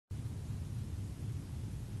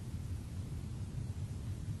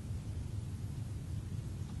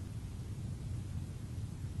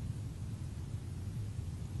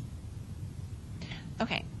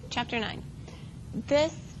Chapter 9.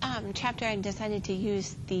 This chapter I decided to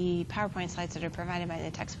use the PowerPoint slides that are provided by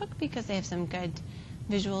the textbook because they have some good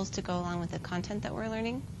visuals to go along with the content that we're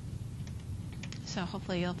learning. So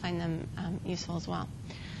hopefully you'll find them useful as well.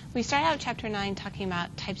 We start out Chapter 9 talking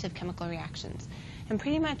about types of chemical reactions. And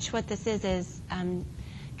pretty much what this is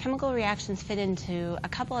chemical reactions fit into a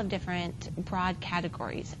couple of different broad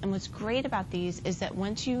categories. And what's great about these is that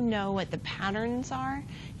once you know what the patterns are,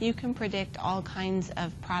 you can predict all kinds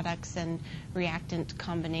of products and reactant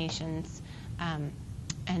combinations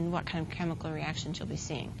and what kind of chemical reactions you'll be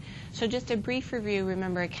seeing. So just a brief review,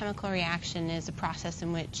 remember a chemical reaction is a process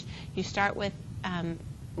in which you start with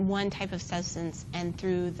one type of substance, and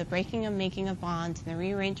through the breaking and making of bonds and the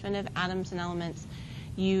rearrangement of atoms and elements,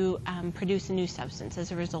 you produce a new substance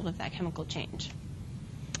as a result of that chemical change.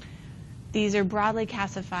 These are broadly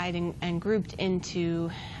classified and grouped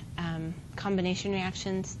into combination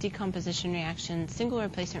reactions, decomposition reactions, single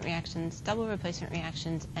replacement reactions, double replacement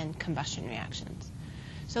reactions, and combustion reactions.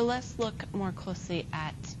 So let's look more closely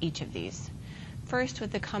at each of these. First,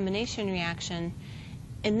 with the combination reaction,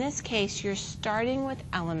 in this case, you're starting with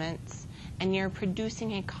elements and you're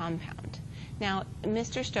producing a compound. Now,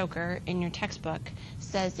 Mr. Stoker, in your textbook,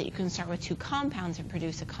 says that you can start with two compounds and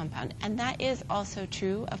produce a compound. And that is also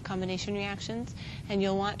true of combination reactions, and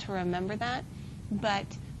you'll want to remember that. But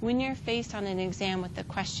when you're faced on an exam with the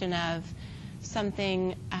question of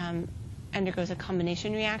something undergoes a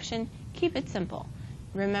combination reaction, keep it simple.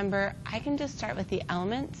 Remember, I can just start with the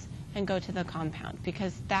elements and go to the compound,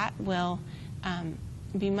 because that will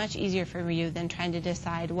be much easier for you than trying to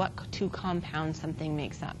decide what two compounds something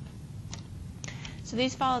makes up. So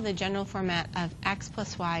these follow the general format of x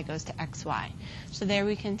plus y goes to xy. So there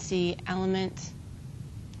we can see element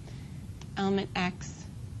x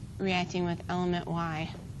reacting with element y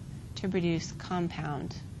to produce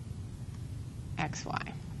compound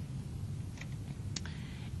xy.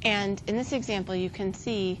 And in this example, you can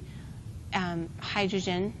see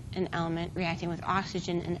hydrogen, an element, reacting with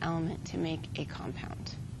oxygen, an element, to make a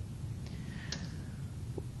compound.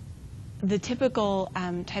 The typical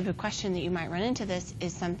type of question that you might run into this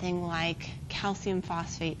is something like calcium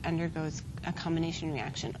phosphate undergoes a combination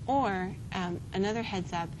reaction. Or, another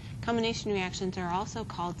heads up, combination reactions are also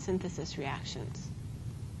called synthesis reactions.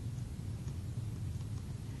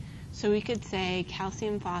 So we could say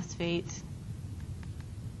calcium phosphate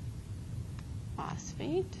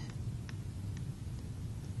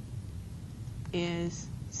is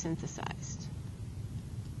synthesized.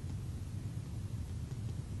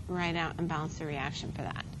 Write out and balance the reaction for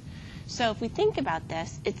that. So if we think about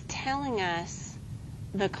this, it's telling us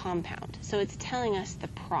the compound. So it's telling us the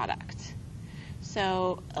product.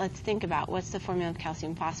 So let's think about what's the formula of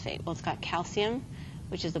calcium phosphate. Well, it's got calcium,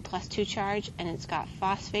 which is a +2 charge, and it's got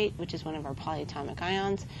phosphate, which is one of our polyatomic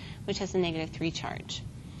ions, which has a -3 charge.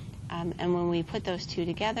 And when we put those two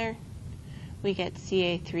together, we get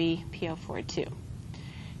Ca3PO42.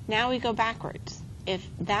 Now we go backwards. If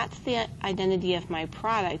that's the identity of my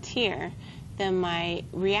product here, then my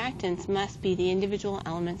reactants must be the individual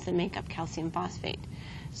elements that make up calcium phosphate.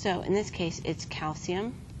 So in this case, it's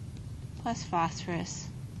calcium plus phosphorus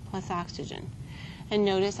plus oxygen. And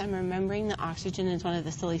notice I'm remembering that oxygen is one of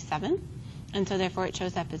the silly 7, and so therefore it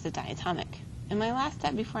shows up as a diatomic. And my last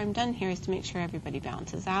step before I'm done here is to make sure everybody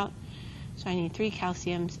balances out. So I need 3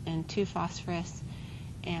 calciums and 2 phosphorus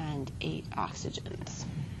and 8 oxygens.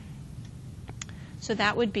 So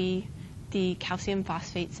that would be the calcium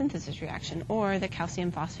phosphate synthesis reaction, or the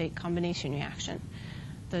calcium phosphate combination reaction.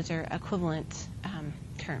 Those are equivalent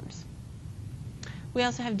terms. We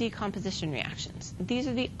also have decomposition reactions. These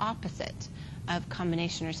are the opposite of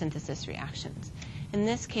combination or synthesis reactions. In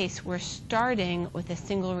this case, we're starting with a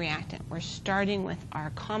single reactant. We're starting with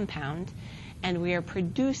our compound, and we are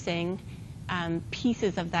producing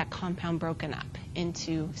pieces of that compound broken up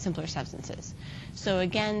into simpler substances. So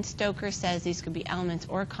again, Stoker says these could be elements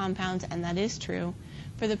or compounds, and that is true.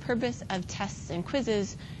 For the purpose of tests and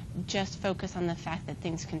quizzes, just focus on the fact that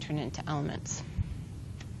things can turn into elements.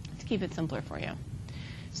 Let's keep it simpler for you.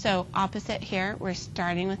 So opposite here, we're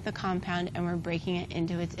starting with the compound and we're breaking it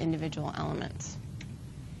into its individual elements.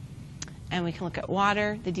 And we can look at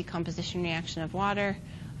water, the decomposition reaction of water.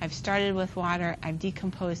 I've started with water, I've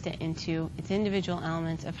decomposed it into its individual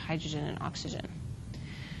elements of hydrogen and oxygen.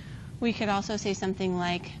 We could also say something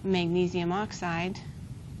like magnesium oxide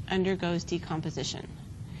undergoes decomposition.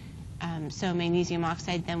 So magnesium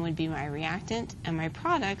oxide then would be my reactant, and my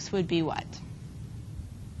products would be what?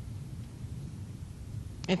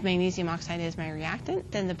 If magnesium oxide is my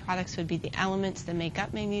reactant, then the products would be the elements that make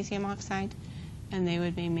up magnesium oxide, and they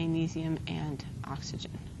would be magnesium and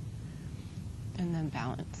oxygen. and then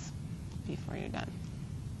balance before you're done.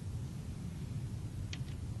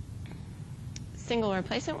 Single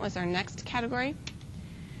replacement was our next category.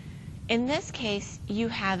 In this case, you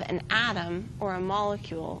have an atom or a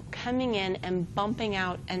molecule coming in and bumping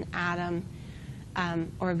out an atom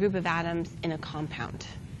or a group of atoms in a compound.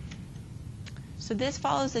 So this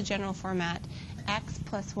follows the general format: x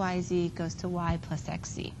plus yz goes to y plus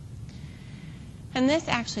xz. And this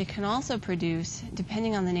actually can also produce,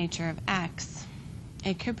 depending on the nature of x,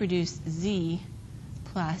 it could produce z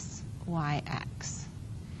plus yx.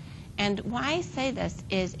 And why I say this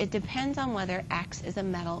is it depends on whether x is a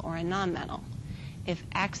metal or a nonmetal. If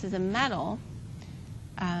x is a metal,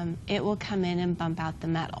 it will come in and bump out the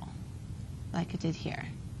metal, like it did here.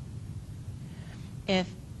 If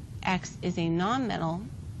x is a nonmetal,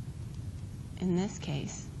 in this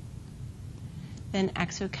case, then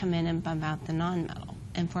x would come in and bump out the nonmetal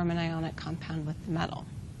and form an ionic compound with the metal.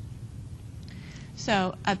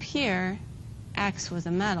 So up here, x was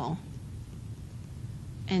a metal,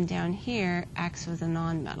 and down here, x was a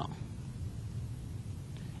nonmetal.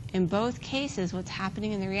 In both cases, what's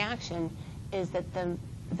happening in the reaction is that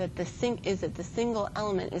the single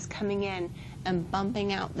element is coming in and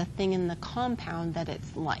bumping out the thing in the compound that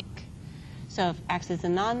it's like. So if x is a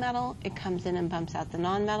nonmetal, it comes in and bumps out the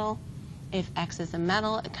nonmetal. If x is a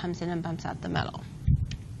metal, it comes in and bumps out the metal.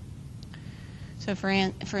 So for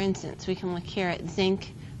instance, we can look here at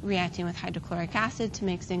zinc reacting with hydrochloric acid to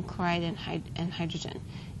make zinc chloride and hydrogen.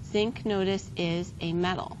 Zinc, notice, is a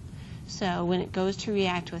metal. So when it goes to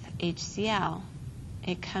react with HCl,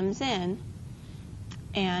 it comes in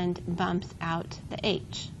and bumps out the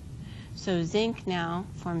H. So zinc now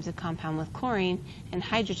forms a compound with chlorine, and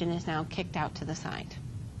hydrogen is now kicked out to the side.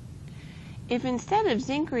 If instead of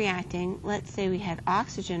zinc reacting, let's say we had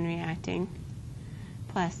oxygen reacting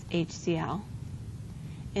plus HCl,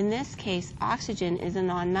 in this case, oxygen is a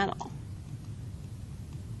nonmetal,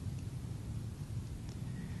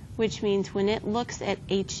 which means when it looks at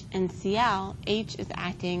H and Cl, H is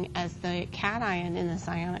acting as the cation in this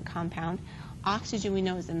ionic compound. Oxygen we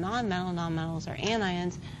know is a nonmetal. Nonmetals are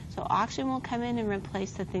anions. So oxygen will come in and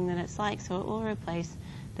replace the thing that it's like, so it will replace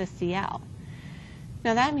the Cl.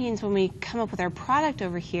 Now that means when we come up with our product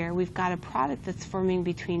over here, we've got a product that's forming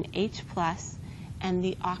between H plus and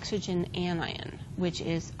the oxygen anion, which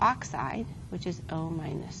is oxide, which is O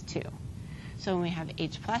minus 2. So when we have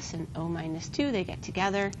H plus and O minus 2, they get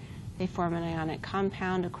together, they form an ionic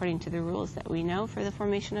compound according to the rules that we know for the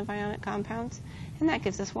formation of ionic compounds, and that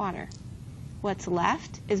gives us water. What's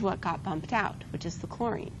left is what got bumped out, which is the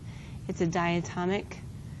chlorine. It's a diatomic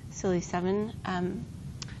Silly-7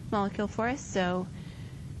 molecule for us, so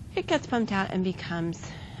it gets bumped out and becomes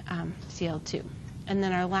Cl2. And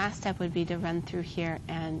then our last step would be to run through here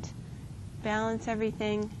and balance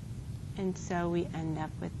everything, and so we end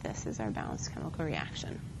up with this as our balanced chemical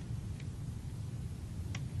reaction.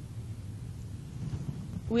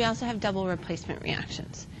 We also have double replacement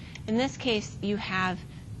reactions. In this case, you have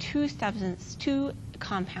two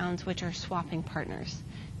compounds which are swapping partners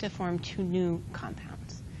to form two new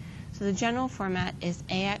compounds. So the general format is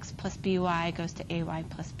AX plus BY goes to AY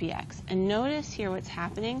plus BX. And notice here what's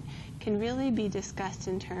happening can really be discussed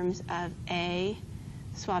in terms of A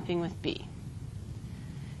swapping with B.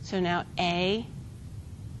 So now A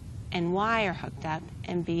and Y are hooked up,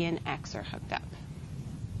 and B and X are hooked up.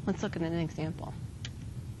 Let's look at an example.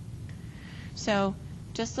 So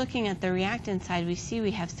just looking at the reactant side, we see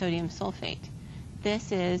we have sodium sulfate.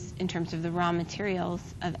 This is, in terms of the raw materials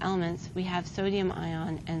of elements, we have sodium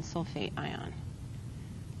ion and sulfate ion.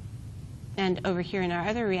 And over here in our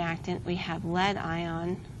other reactant, we have lead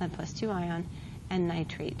ion, lead plus 2 ion, and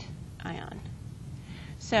nitrate ion.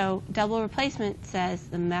 So double replacement says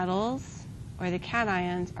the metals or the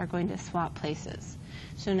cations are going to swap places.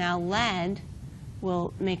 So now lead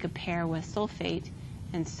will make a pair with sulfate,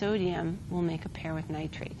 and sodium will make a pair with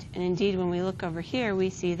nitrate. And indeed, when we look over here, we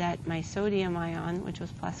see that my sodium ion, which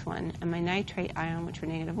was +1, and my nitrate ion, which were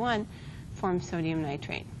 -1, form sodium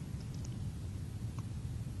nitrate.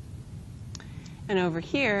 And over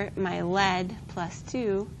here, my lead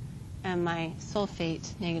 +2 and my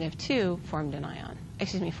sulfate -2 formed an ion.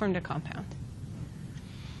 Formed a compound.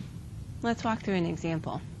 Let's walk through an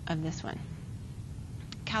example of this one.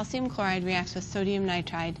 Calcium chloride reacts with sodium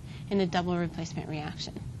nitride in a double replacement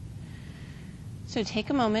reaction. So take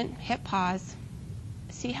a moment, hit pause,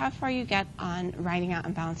 see how far you get on writing out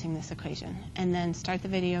and balancing this equation, and then start the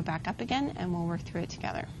video back up again and we'll work through it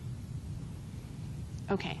together.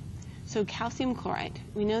 Okay, so calcium chloride.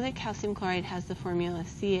 We know that calcium chloride has the formula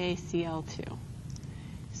CaCl2.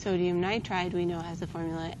 Sodium nitride we know has the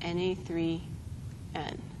formula Na3N.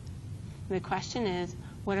 The question is,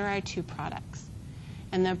 what are our two products?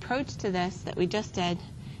 And the approach to this that we just did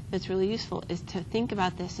that's really useful is to think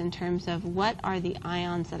about this in terms of what are the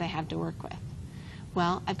ions that I have to work with.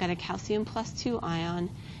 Well, I've got a calcium +2 ion,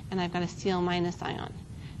 and I've got a Cl- ion.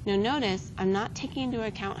 Now notice, I'm not taking into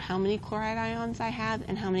account how many chloride ions I have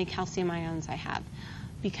and how many calcium ions I have,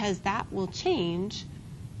 because that will change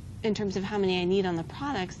in terms of how many I need on the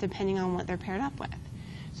products depending on what they're paired up with.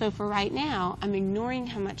 So for right now, I'm ignoring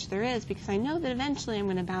how much there is because I know that eventually I'm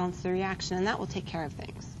going to balance the reaction, and that will take care of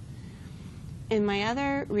things. In my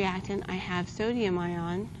other reactant, I have sodium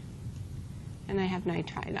ion, and I have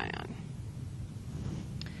nitride ion.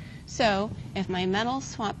 So if my metals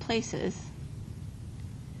swap places,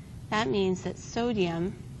 that means that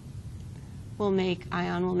sodium will make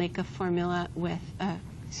a formula with, a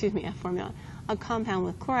compound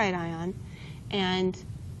with chloride ion, and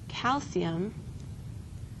calcium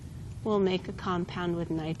will make a compound with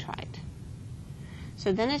nitride.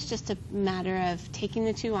 So then it's just a matter of taking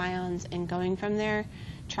the two ions and going from their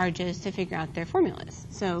charges to figure out their formulas.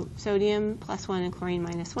 So sodium +1 and chlorine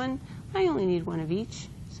 -1, I only need one of each,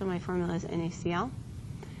 so my formula is NaCl.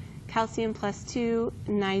 Calcium +2,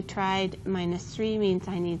 nitride -3 means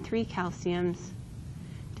I need 3 calciums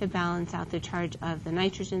to balance out the charge of the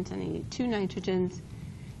nitrogens, and I need 2 nitrogens,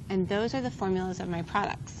 and those are the formulas of my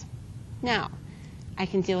products. Now, I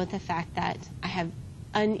can deal with the fact that I have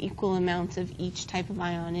unequal amounts of each type of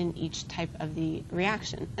ion in each type of the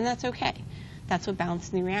reaction, and that's okay. That's what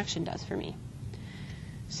balancing the reaction does for me.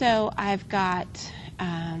 So I've got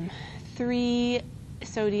 3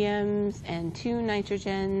 sodiums and 2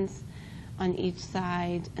 nitrogens on each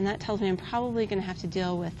side, and that tells me I'm probably going to have to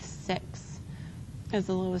deal with 6 as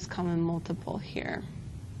the lowest common multiple here.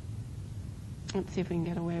 Let's see if we can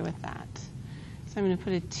get away with that. So I'm going to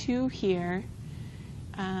put a 2 here,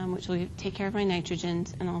 which will take care of my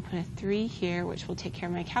nitrogens, and I'll put a 3 here, which will take care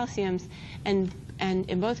of my calciums, and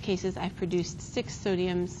in both cases I've produced 6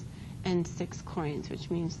 sodiums and 6 chlorines, which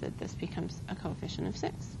means that this becomes a coefficient of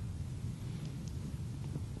 6.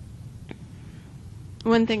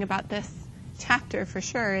 One thing about this chapter for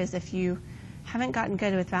sure is if you haven't gotten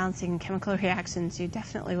good with balancing chemical reactions, you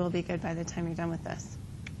definitely will be good by the time you're done with this.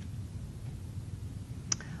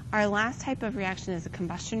 Our last type of reaction is a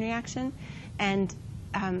combustion reaction, and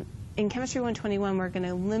in Chemistry 121 we're going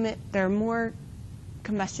to limit, there are more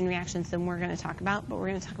combustion reactions than we're going to talk about, but we're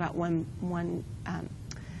going to talk about one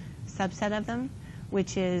subset of them,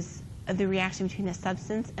 which is the reaction between a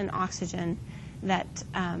substance and oxygen that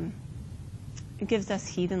gives us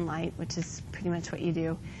heat and light, which is pretty much what you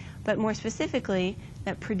do, but more specifically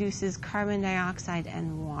that produces carbon dioxide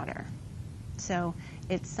and water. So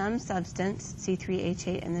it's some substance,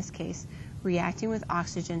 C3H8 in this case, reacting with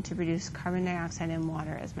oxygen to produce carbon dioxide and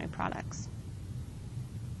water as my products.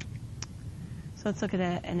 So let's look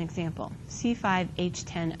at an example.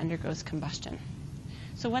 C5H10 undergoes combustion.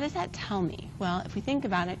 So what does that tell me? Well, if we think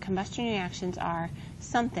about it, combustion reactions are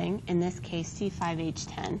something, in this case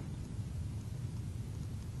C5H10,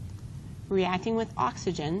 reacting with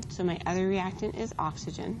oxygen, so my other reactant is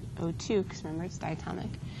oxygen, O2, because remember it's diatomic,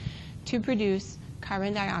 to produce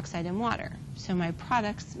carbon dioxide and water. So my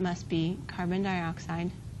products must be carbon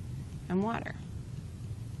dioxide and water.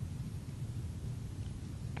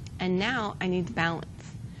 And now I need to balance.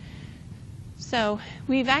 So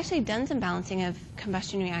we've actually done some balancing of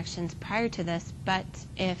combustion reactions prior to this, but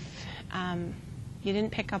if you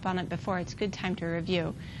didn't pick up on it before, it's a good time to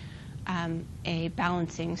review a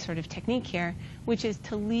balancing sort of technique here, which is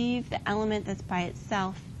to leave the element that's by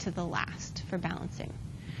itself to the last for balancing.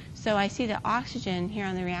 So I see that oxygen here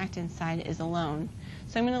on the reactant side is alone,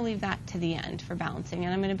 so I'm going to leave that to the end for balancing,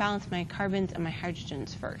 and I'm going to balance my carbons and my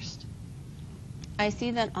hydrogens first. I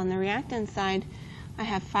see that on the reactant side I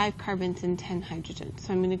have 5 carbons and 10 hydrogens,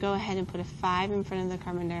 so I'm going to go ahead and put a 5 in front of the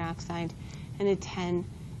carbon dioxide and a 10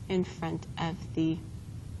 in front of the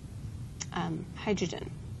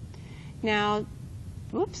hydrogen. Now,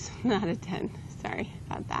 whoops, not a 10, sorry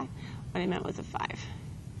about that. What I meant was a 5.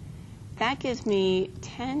 That gives me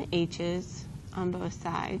 10 H's on both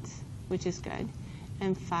sides, which is good,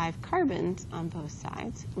 and 5 carbons on both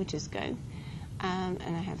sides, which is good. And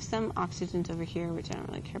I have some oxygens over here, which I don't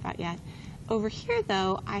really care about yet. Over here,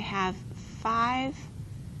 though, I have 5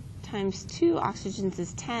 times 2 oxygens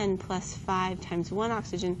is 10, plus 5 times 1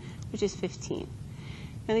 oxygen, which is 15.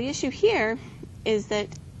 Now, the issue here is that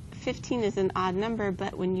 15 is an odd number,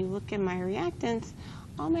 but when you look at my reactants,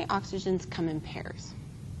 all my oxygens come in pairs,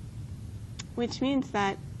 which means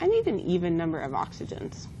that I need an even number of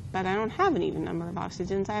oxygens, but I don't have an even number of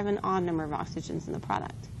oxygens. I have an odd number of oxygens in the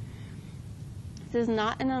product. This is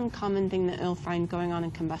not an uncommon thing that you'll find going on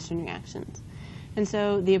in combustion reactions. And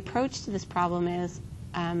so the approach to this problem is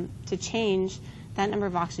to change that number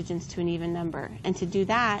of oxygens to an even number. And to do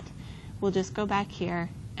that, we'll just go back here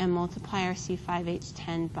and multiply our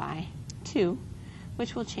C5H10 by 2,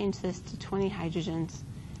 which will change this to 20 hydrogens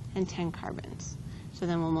and 10 carbons. So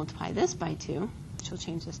then we'll multiply this by 2, which will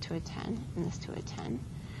change this to a 10 and this to a 10,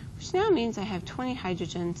 which now means I have 20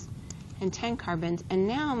 hydrogens and 10 carbons, and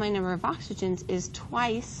now my number of oxygens is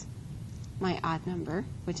twice my odd number,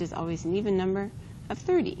 which is always an even number, of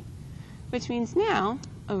 30, which means now,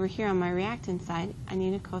 over here on my reactant side, I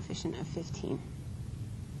need a coefficient of 15.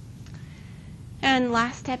 And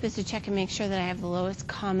last step is to check and make sure that I have the lowest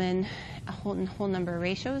common whole number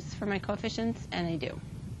ratios for my coefficients, and I do.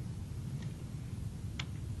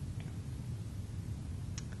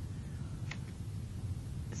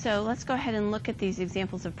 So let's go ahead and look at these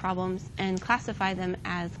examples of problems and classify them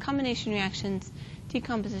as combination reactions,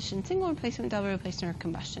 decomposition, single replacement, double replacement, or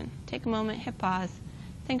combustion. Take a moment, hit pause,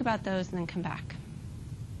 think about those, and then come back.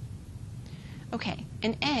 Okay,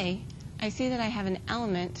 in A, I see that I have an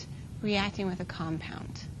element reacting with a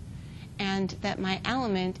compound, and that my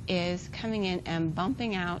element is coming in and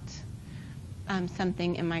bumping out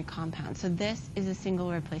something in my compound. So this is a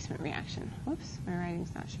single replacement reaction. Whoops, my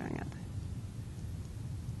writing's not showing up.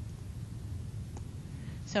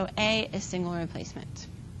 So A is single replacement.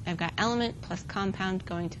 I've got element plus compound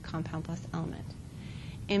going to compound plus element.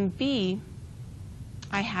 In B,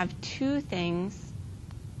 I have two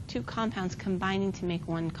compounds combining to make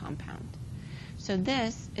one compound. So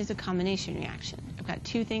this is a combination reaction. I've got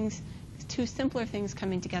two simpler things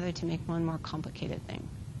coming together to make one more complicated thing.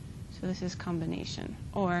 So this is combination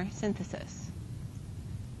or synthesis.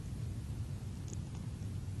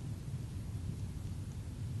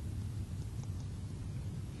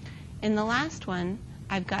 In the last one,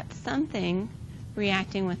 I've got something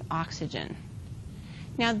reacting with oxygen.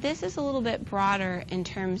 Now this is a little bit broader in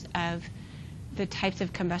terms of the types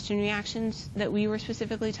of combustion reactions that we were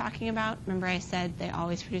specifically talking about. Remember I said they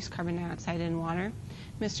always produce carbon dioxide and water?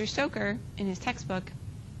 Mr. Stoker, in his textbook,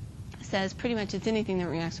 says pretty much it's anything that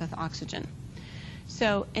reacts with oxygen.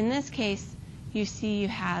 So in this case, you see you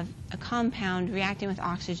have a compound reacting with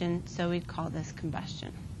oxygen, so we'd call this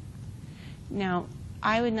combustion. Now,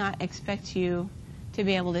 I would not expect you to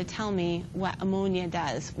be able to tell me what ammonia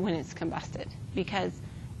does when it's combusted, because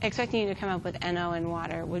expecting you to come up with NO and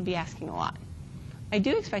water would be asking a lot. I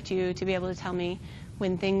do expect you to be able to tell me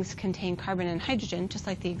when things contain carbon and hydrogen, just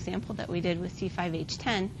like the example that we did with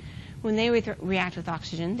C5H10, when they react with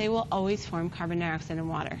oxygen, they will always form carbon dioxide and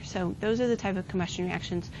water. So those are the type of combustion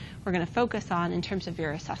reactions we're going to focus on in terms of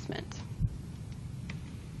your assessment.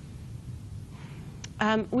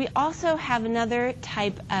 We also have another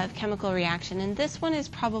type of chemical reaction, and this one is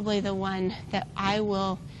probably the one that I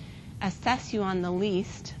will assess you on the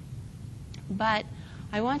least, but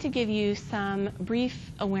I want to give you some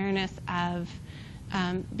brief awareness of,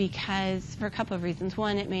 because for a couple of reasons.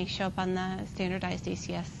 One, it may show up on the standardized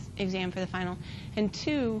ACS exam for the final, and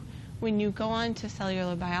two, when you go on to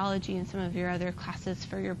cellular biology and some of your other classes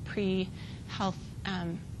for your pre-health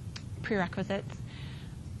prerequisites,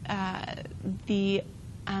 the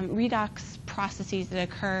redox processes that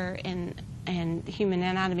occur in human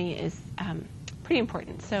anatomy is pretty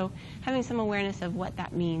important. So having some awareness of what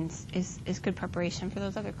that means is good preparation for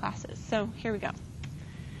those other classes. So here we go.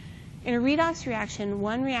 In a redox reaction,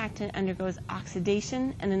 one reactant undergoes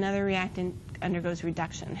oxidation and another reactant undergoes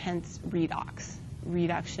reduction, hence redox,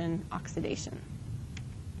 reduction, oxidation.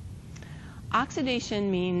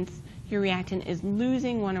 Oxidation means your reactant is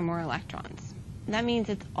losing one or more electrons. That means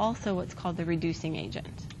it's also what's called the reducing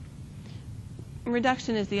agent.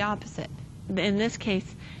 Reduction is the opposite. In this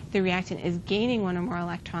case, the reactant is gaining one or more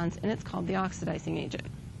electrons, and it's called the oxidizing agent.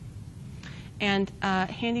 And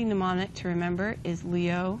a handy mnemonic to remember is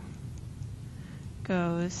Leo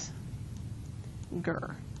goes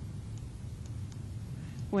Ger,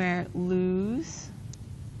 where lose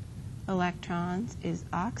electrons is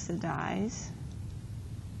oxidize,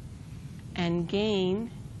 and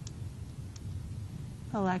gain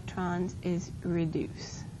electrons is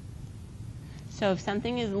reduce. So if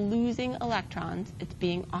something is losing electrons, it's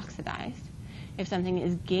being oxidized. If something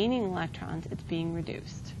is gaining electrons, it's being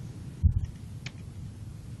reduced.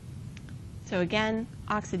 So again,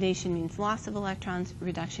 oxidation means loss of electrons,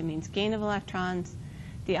 reduction means gain of electrons.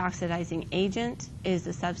 The oxidizing agent is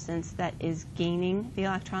the substance that is gaining the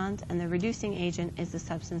electrons, and the reducing agent is the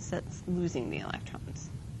substance that's losing the electrons.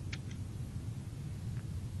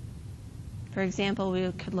 For example,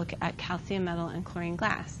 we could look at calcium metal and chlorine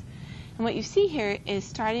glass. And what you see here is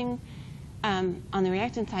starting on the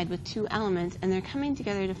reactant side with two elements, and they're coming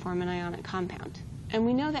together to form an ionic compound. And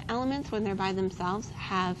we know that elements, when they're by themselves,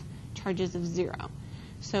 have charges of 0.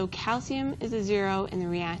 So calcium is a 0 in the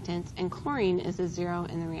reactants, and chlorine is a 0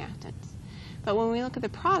 in the reactants. But when we look at the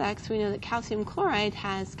products, we know that calcium chloride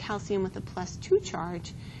has calcium with a +2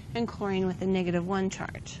 charge and chlorine with a -1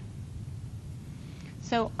 charge.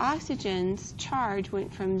 So oxygen's charge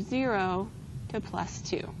went from 0 to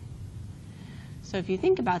 +2. So if you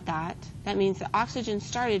think about that, that means that oxygen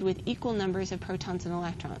started with equal numbers of protons and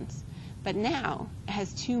electrons. But now it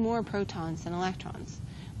has 2 more protons than electrons.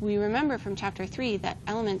 We remember from chapter 3 that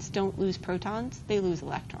elements don't lose protons, they lose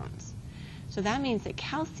electrons. So that means that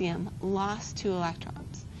calcium lost 2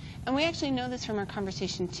 electrons. And we actually know this from our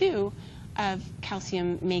conversation 2 of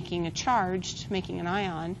calcium making a charge, making an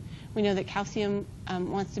ion. We know that calcium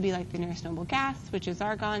wants to be like the nearest noble gas, which is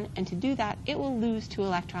argon, and to do that, it will lose 2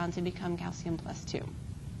 electrons and become calcium +2.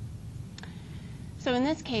 So in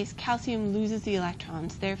this case, calcium loses the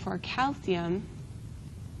electrons. Therefore, calcium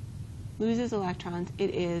loses electrons.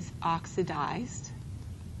 It is oxidized.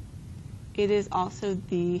 It is also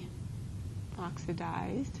the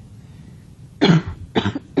oxidized.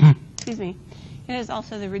 Excuse me. It is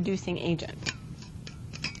also the reducing agent.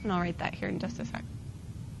 And I'll write that here in just a sec.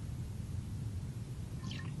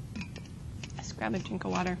 Let's grab a drink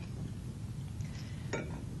of water.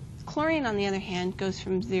 Chlorine, on the other hand, goes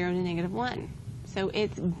from 0 to -1. So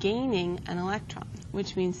it's gaining an electron,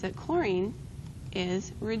 which means that chlorine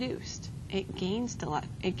is reduced. It gains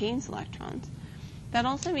electrons. That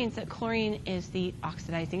also means that chlorine is the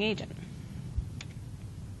oxidizing agent.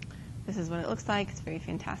 This is what it looks like. It's very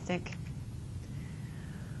fantastic.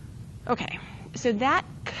 Okay, so that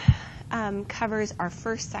covers our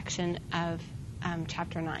first section of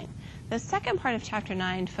Chapter 9. The second part of Chapter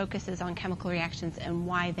 9 focuses on chemical reactions and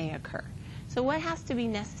why they occur. So what has to be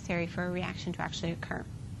necessary for a reaction to actually occur?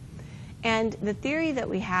 And the theory that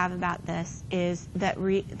we have about this is that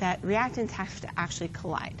reactants have to actually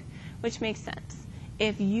collide, which makes sense.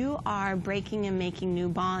 If you are breaking and making new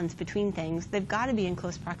bonds between things, they've got to be in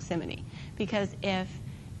close proximity. Because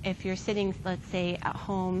if you're sitting, let's say, at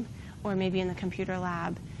home or maybe in the computer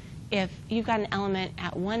lab, if you've got an element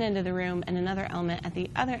at one end of the room and another element at the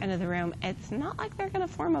other end of the room, it's not like they're going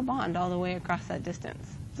to form a bond all the way across that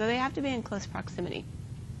distance. So they have to be in close proximity.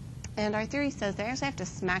 And our theory says they actually have to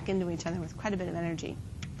smack into each other with quite a bit of energy.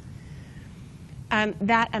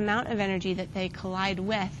 That amount of energy that they collide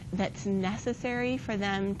with that's necessary for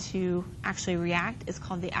them to actually react is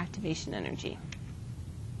called the activation energy.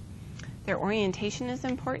 Their orientation is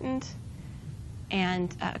important,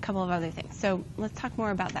 and a couple of other things. So let's talk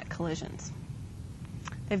more about that collisions.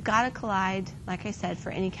 They've got to collide, like I said, for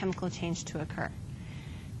any chemical change to occur.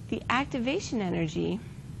 The activation energy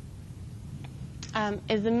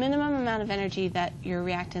is the minimum amount of energy that your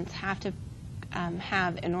reactants have to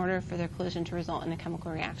have in order for their collision to result in a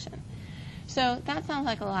chemical reaction. So that sounds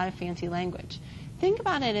like a lot of fancy language. Think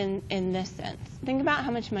about it in this sense. Think about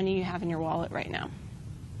how much money you have in your wallet right now.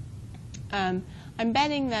 I'm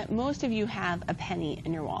betting that most of you have a penny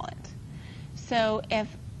in your wallet. So if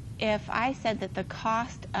I said that the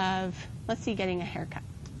cost of, let's see, getting a haircut,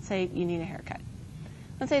 say you need a haircut.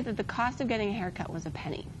 Let's say that the cost of getting a haircut was a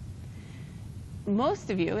penny. Most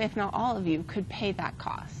of you, if not all of you, could pay that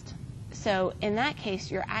cost. So in that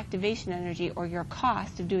case, your activation energy or your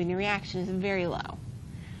cost of doing the reaction is very low.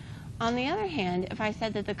 On the other hand, if I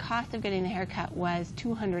said that the cost of getting the haircut was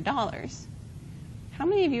 $200, how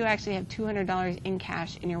many of you actually have $200 in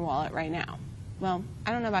cash in your wallet right now? Well,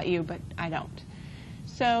 I don't know about you, but I don't.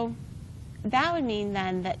 So that would mean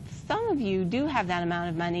then that some of you do have that amount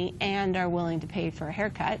of money and are willing to pay for a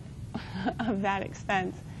haircut of that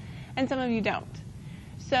expense, and some of you don't.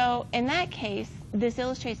 So in that case, this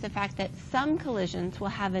illustrates the fact that some collisions will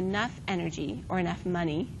have enough energy or enough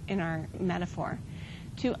money in our metaphor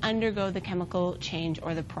to undergo the chemical change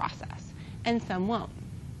or the process, and some won't.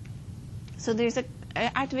 So there's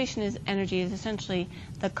activation energy is essentially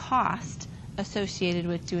the cost associated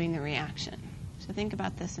with doing the reaction. So think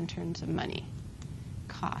about this in terms of money,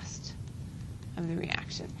 cost of the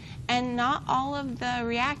reaction. And not all of the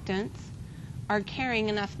reactants are carrying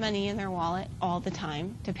enough money in their wallet all the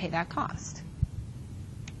time to pay that cost.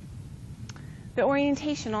 The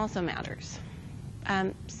orientation also matters.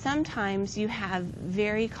 Sometimes you have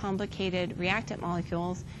very complicated reactant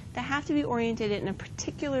molecules that have to be oriented in a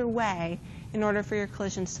particular way in order for your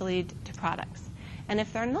collisions to lead to products. And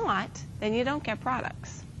if they're not, then you don't get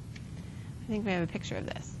products. I think we have a picture of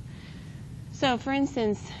this. So for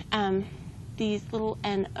instance, these little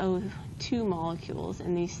NO2 two molecules,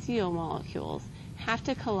 and these CO molecules have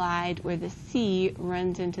to collide where the C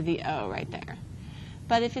runs into the O right there.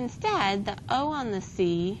 But if instead the O on the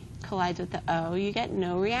C collides with the O, you get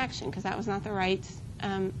no reaction because that was not the right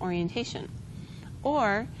orientation.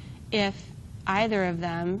 Or if either of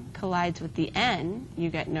them collides with the N, you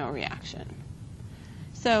get no reaction.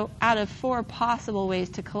 So out of 4 possible ways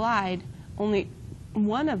to collide, only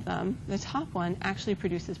one of them, the top one, actually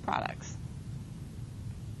produces products.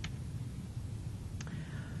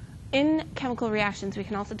 In chemical reactions, we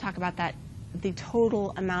can also talk about the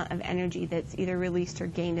total amount of energy that's either released or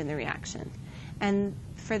gained in the reaction. And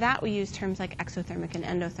for that, we use terms like exothermic and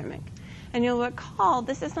endothermic. And you'll recall,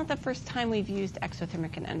 this is not the first time we've used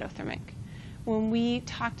exothermic and endothermic. When we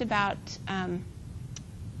talked about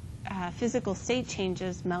physical state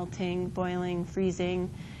changes, melting, boiling, freezing,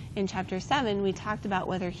 in Chapter 7, we talked about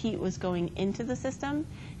whether heat was going into the system,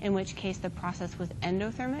 in which case the process was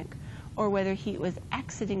endothermic, or whether heat was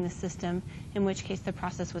exiting the system, in which case the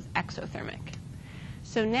process was exothermic.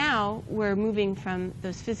 So now we're moving from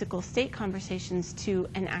those physical state conversations to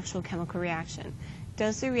an actual chemical reaction.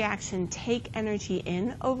 Does the reaction take energy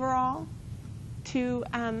in overall to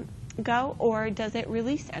go, or does it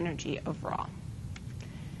release energy overall?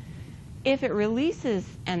 If it releases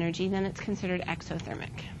energy, then it's considered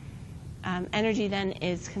exothermic. Energy then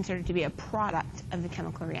is considered to be a product of the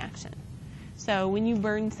chemical reaction. So when you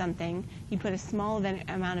burn something, you put a small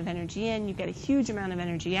amount of energy in, you get a huge amount of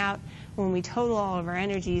energy out. When we total all of our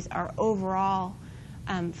energies, our overall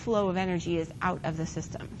flow of energy is out of the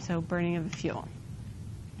system, so burning of a fuel.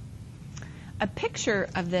 A picture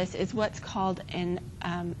of this is what's called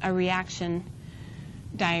a reaction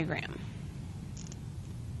diagram.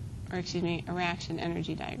 Or excuse me, a reaction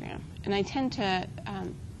energy diagram. And I tend to,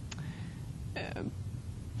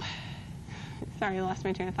 sorry, I lost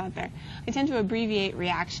my train of thought there. I tend to abbreviate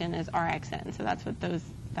reaction as RXN, so that's what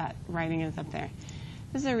that writing is up there.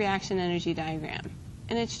 This is a reaction energy diagram.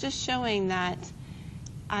 And it's just showing that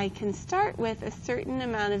I can start with a certain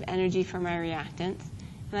amount of energy for my reactants,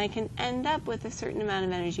 and I can end up with a certain amount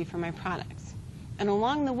of energy for my products. And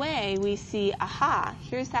along the way, we see, aha,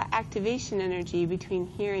 here's that activation energy between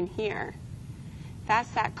here and here. That's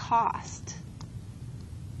that cost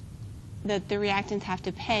that the reactants have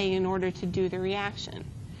to pay in order to do the reaction.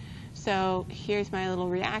 So here's my little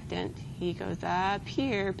reactant. He goes up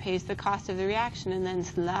here, pays the cost of the reaction, and then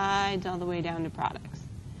slides all the way down to products.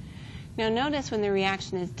 Now notice when the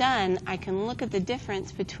reaction is done, I can look at the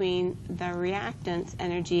difference between the reactant's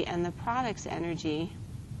energy and the product's energy.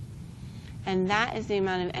 And that is the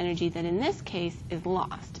amount of energy that in this case is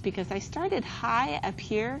lost, because I started high up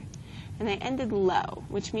here and I ended low,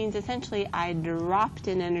 which means essentially I dropped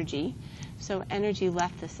in energy, so energy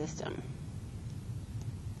left the system.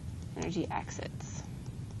 Energy exits.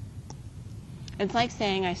 It's like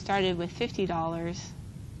saying I started with $50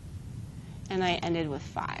 and I ended with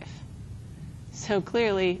 $5. So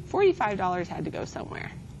clearly $45 had to go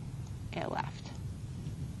somewhere. It left.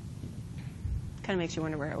 Kind of makes you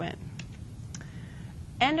wonder where it went.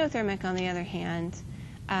 Endothermic, on the other hand,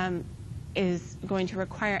 is going to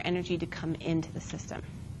require energy to come into the system.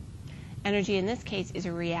 Energy in this case is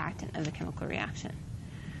a reactant of the chemical reaction.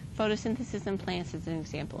 Photosynthesis in plants is an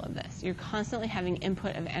example of this. You're constantly having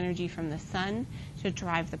input of energy from the sun to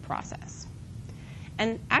drive the process.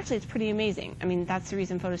 And actually, it's pretty amazing. I mean, that's the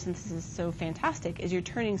reason photosynthesis is so fantastic, is you're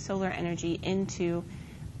turning solar energy into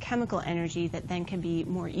chemical energy that then can be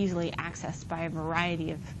more easily accessed by a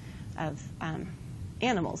variety of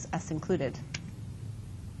animals, us included.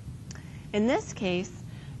 In this case,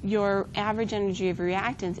 your average energy of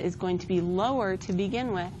reactants is going to be lower to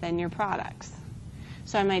begin with than your products.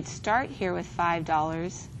 So I might start here with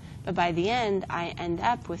 $5, but by the end, I end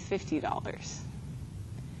up with $50.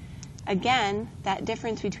 Again, that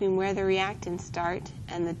difference between where the reactants start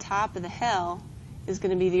and the top of the hill is going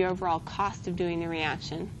to be the overall cost of doing the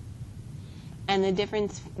reaction. And the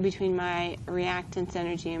difference between my reactants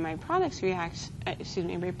energy and my products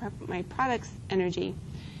my products energy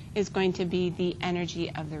is going to be the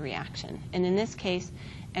energy of the reaction. And in this case,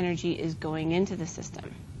 energy is going into the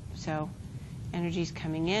system. So energy is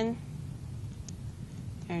coming in,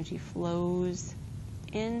 energy flows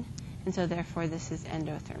in, and so therefore this is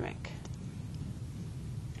endothermic.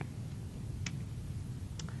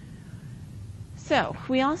 So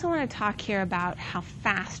we also want to talk here about how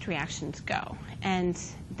fast reactions go, and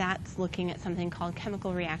that's looking at something called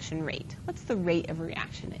chemical reaction rate. What's the rate of a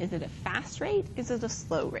reaction? Is it a fast rate? Is it a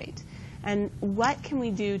slow rate? And what can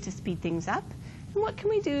we do to speed things up? And what can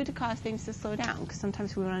we do to cause things to slow down? Because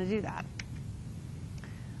sometimes we want to do that.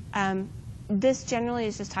 this generally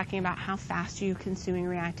is just talking about how fast are you consuming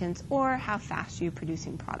reactants or how fast are you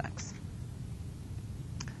producing products.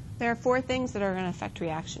 There are 4 things that are going to affect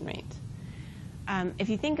reaction rate. If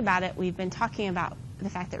you think about it, we've been talking about the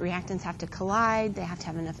fact that reactants have to collide, they have to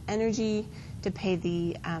have enough energy to pay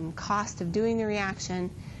the cost of doing the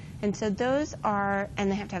reaction, and so those are,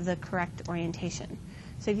 and they have to have the correct orientation.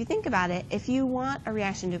 So if you think about it, if you want a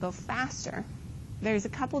reaction to go faster, there's a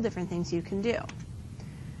couple different things you can do.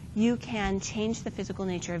 You can change the physical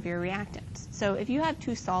nature of your reactants. So if you have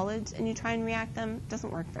 2 solids and you try and react them, it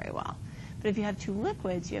doesn't work very well. But if you have 2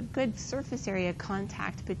 liquids, you have good surface area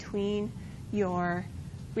contact between your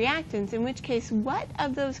reactants, in which case, what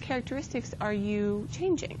of those characteristics are you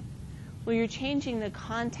changing? Well, you're changing the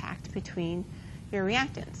contact between your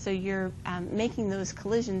reactants. So you're making those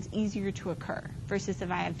collisions easier to occur, versus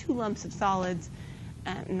if I have 2 lumps of solids,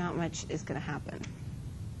 not much is going to happen.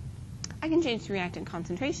 I can change the reactant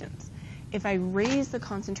concentrations. If I raise the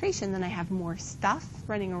concentration, then I have more stuff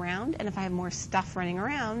running around, and if I have more stuff running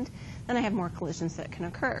around, then I have more collisions that can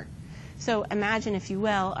occur. So imagine, if you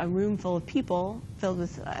will, a room full of people filled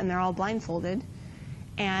with, and they're all blindfolded,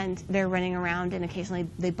 and they're running around, and occasionally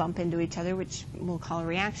they bump into each other, which we'll call a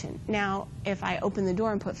reaction. Now, if I open the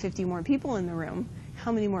door and put 50 more people in the room,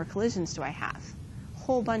 how many more collisions do I have? A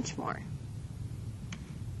whole bunch more.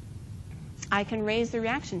 I can raise the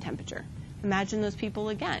reaction temperature. Imagine those people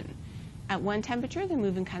again. At one temperature, they're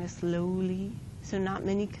moving kind of slowly, so not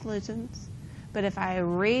many collisions. But if I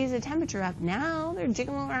raise the temperature up, now they're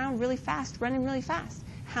jiggling around really fast, running really fast.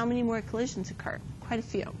 How many more collisions occur? Quite a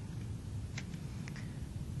few.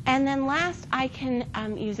 And then last, I can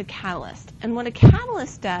use a catalyst. And what a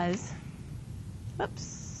catalyst does,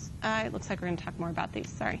 whoops, it looks like we're going to talk more about these,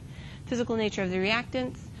 sorry. Physical nature of the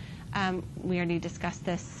reactants. We already discussed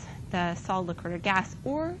this, the solid, liquid, or gas,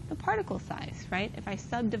 or the particle size, right? If I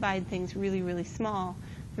subdivide things really, really small,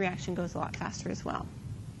 the reaction goes a lot faster as well.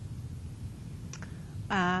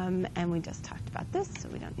 And we just talked about this, so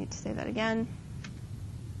we don't need to say that again.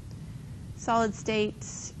 Solid state,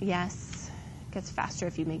 yes, gets faster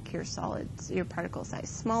if you make your solids, your particle size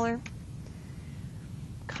smaller.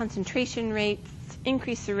 Concentration rates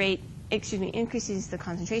increases the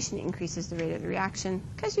concentration, increases the rate of the reaction,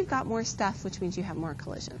 because you've got more stuff, which means you have more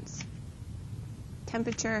collisions.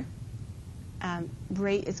 Temperature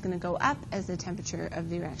rate is going to go up as the temperature of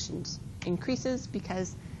the reactions increases,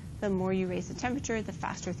 because the more you raise the temperature, the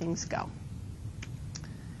faster things go.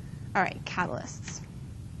 All right, catalysts.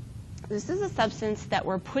 This is a substance that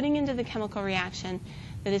we're putting into the chemical reaction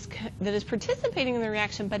that is participating in the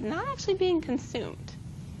reaction but not actually being consumed.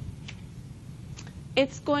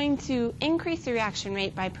 It's going to increase the reaction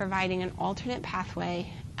rate by providing an alternate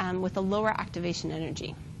pathway with a lower activation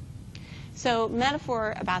energy. So,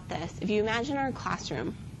 metaphor about this, if you imagine our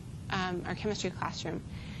classroom, our chemistry classroom,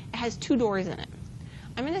 it has 2 doors in it.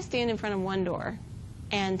 I'm going to stand in front of one door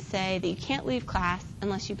and say that you can't leave class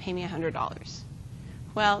unless you pay me $100.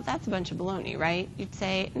 Well, that's a bunch of baloney, right? You'd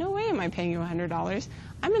say, no way am I paying you $100.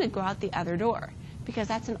 I'm going to go out the other door, because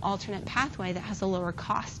that's an alternate pathway that has a lower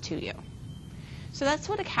cost to you. So that's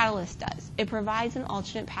what a catalyst does. It provides an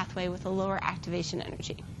alternate pathway with a lower activation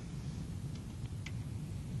energy.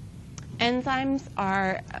 Enzymes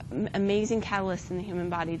are amazing catalysts in the human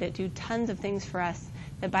body that do tons of things for us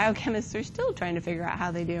that biochemists are still trying to figure out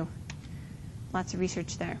how they do. Lots of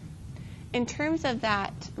research there. In terms of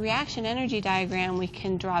that reaction energy diagram, we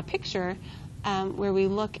can draw a picture where we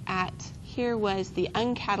look at, here was the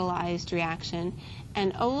uncatalyzed reaction,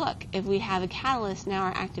 and oh look, if we have a catalyst, now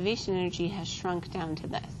our activation energy has shrunk down to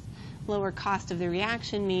this. Lower cost of the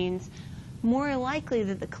reaction means more likely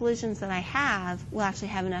that the collisions that I have will actually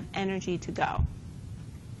have enough energy to go.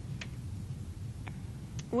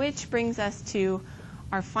 Which brings us to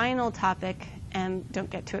our final topic, and don't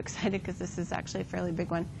get too excited because this is actually a fairly big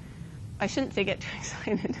one. I shouldn't say get too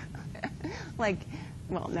excited.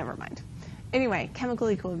 Well, never mind. Anyway, chemical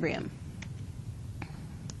equilibrium.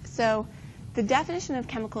 So the definition of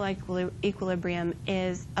chemical equilibrium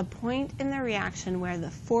is a point in the reaction where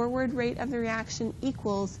the forward rate of the reaction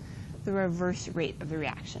equals the reverse rate of the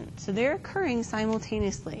reaction. So they're occurring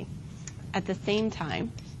simultaneously at the same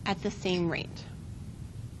time at the same rate.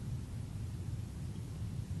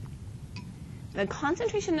 The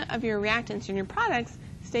concentration of your reactants in your products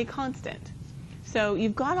stay constant. So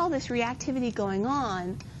you've got all this reactivity going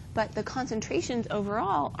on, but the concentrations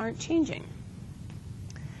overall aren't changing.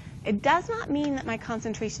 It does not mean that my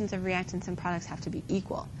concentrations of reactants and products have to be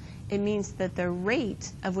equal. It means that the rate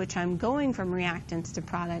of which I'm going from reactants to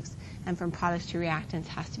products and from products to reactants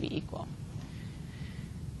has to be equal.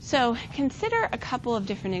 So consider a couple of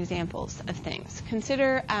different examples of things.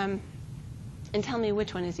 Consider and tell me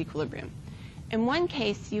which one is equilibrium. In one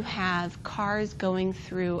case, you have cars going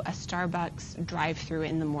through a Starbucks drive-through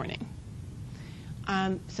in the morning.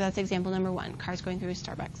 So that's example number 1, cars going through a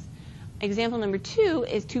Starbucks. Example number 2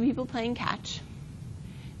 is 2 people playing catch.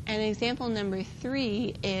 And example number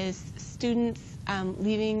 3 is students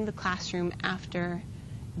leaving the classroom after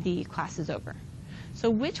the class is over. So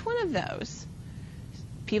which one of those,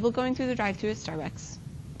 people going through the drive-through at Starbucks,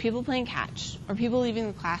 people playing catch, or people leaving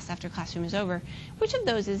the class after classroom is over, which of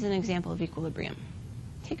those is an example of equilibrium?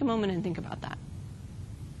 Take a moment and think about that.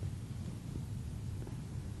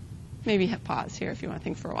 Maybe hit pause here if you want to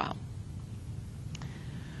think for a while.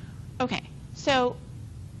 Okay, so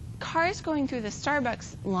cars going through the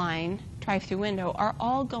Starbucks line, drive-through window, are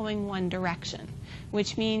all going one direction,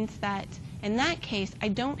 which means that in that case, I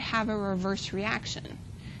don't have a reverse reaction.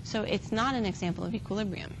 So it's not an example of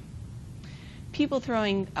equilibrium. People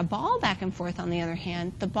throwing a ball back and forth, on the other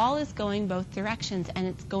hand, the ball is going both directions and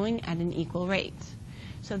it's going at an equal rate.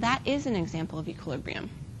 So that is an example of equilibrium.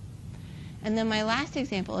 And then my last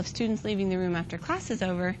example of students leaving the room after class is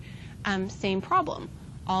over, same problem.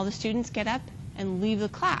 All the students get up and leave the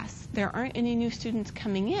class. There aren't any new students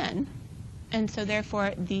coming in, and so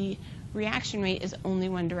therefore the reaction rate is only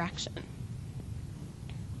one direction.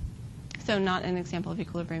 So not an example of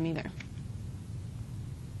equilibrium either.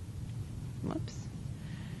 Whoops.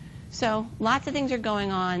 So lots of things are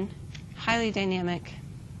going on, highly dynamic,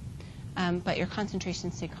 but your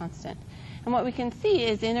concentrations stay constant. And what we can see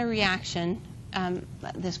is in a reaction,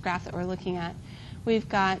 this graph that we're looking at, we've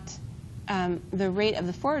got the rate of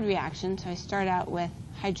the forward reaction. So I start out with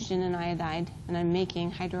hydrogen and iodide, and I'm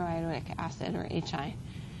making hydroiodic acid, or HI.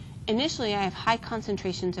 Initially, I have high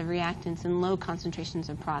concentrations of reactants and low concentrations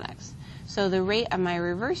of products. So the rate of my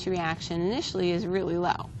reverse reaction initially is really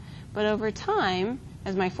low. But over time,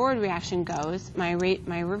 as my forward reaction goes, my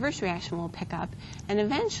reverse reaction will pick up, and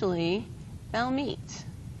eventually they'll meet.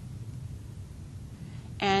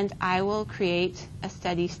 And I will create a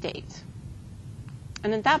steady state.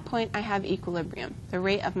 And at that point, I have equilibrium. The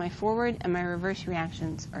rate of my forward and my reverse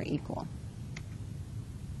reactions are equal.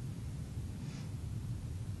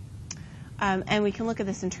 And we can look at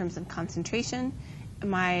this in terms of concentration.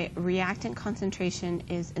 My reactant concentration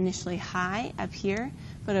is initially high up here,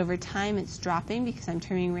 but over time it's dropping because I'm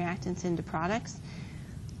turning reactants into products.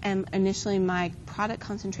 And initially my product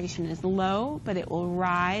concentration is low, but it will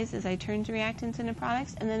rise as I turn reactants into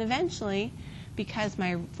products. And then eventually, because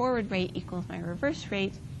my forward rate equals my reverse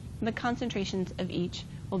rate, the concentrations of each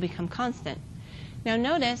will become constant. Now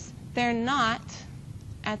notice they're not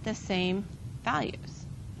at the same values,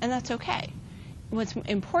 and that's okay. What's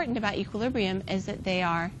important about equilibrium is that they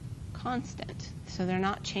are constant, so they're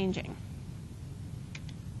not changing.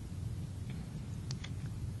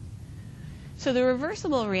 So the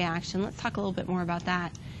reversible reaction, let's talk a little bit more about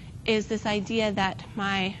that, is this idea that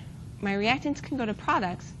my reactants can go to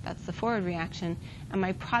products, that's the forward reaction, and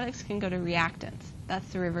my products can go to reactants, that's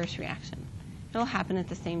the reverse reaction. It'll happen at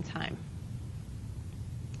the same time.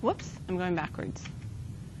 Whoops, I'm going backwards.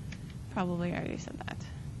 Probably already said that.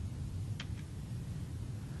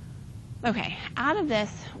 Okay, out of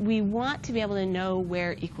this, we want to be able to know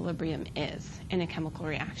where equilibrium is in a chemical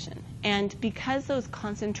reaction. And because those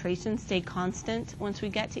concentrations stay constant once we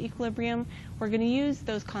get to equilibrium, we're going to use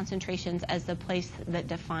those concentrations as the place that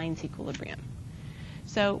defines equilibrium.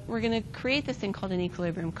 So we're going to create this thing called an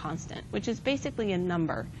equilibrium constant, which is basically a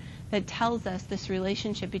number that tells us this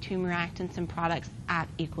relationship between reactants and products at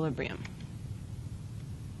equilibrium.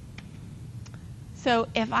 So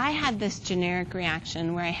if I had this generic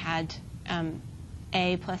reaction where I had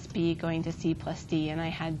A plus B going to C plus D, and I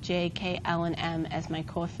had J, K, L, and M as my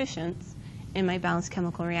coefficients in my balanced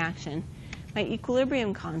chemical reaction, my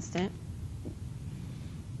equilibrium constant,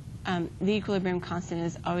 the equilibrium constant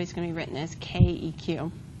is always going to be written as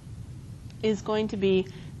KEQ, is going to be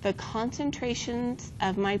the concentrations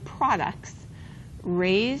of my products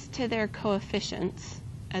raised to their coefficients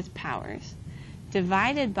as powers,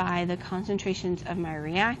 divided by the concentrations of my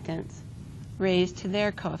reactants raised to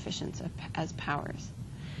their coefficients as powers.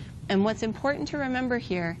 And what's important to remember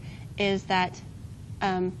here is that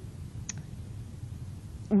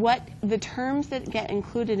what the terms that get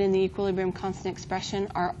included in the equilibrium constant expression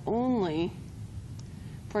are only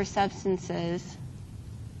for substances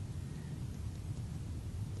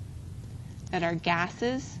that are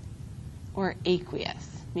gases or aqueous,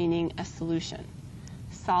 meaning a solution.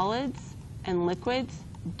 Solids and liquids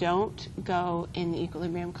don't go in the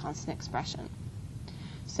equilibrium constant expression.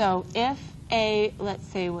 So if A, let's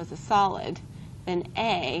say, was a solid, then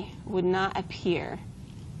A would not appear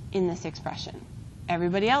in this expression.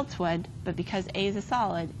 Everybody else would, but because A is a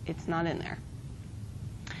solid, it's not in there.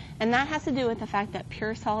 And that has to do with the fact that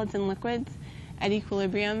pure solids and liquids at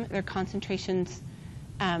equilibrium, their concentrations,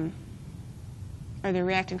 or their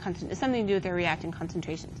reactant concentration, something to do with their reactant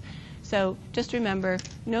concentrations. So just remember,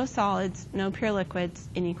 no solids, no pure liquids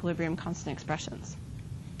in equilibrium constant expressions.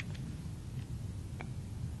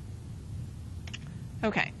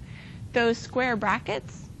 Okay, those square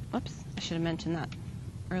brackets, whoops, I should have mentioned that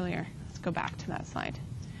earlier. Let's go back to that slide.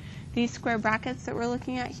 These square brackets that we're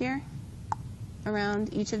looking at here,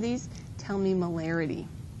 around each of these, tell me molarity.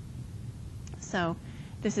 So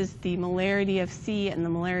this is the molarity of C and the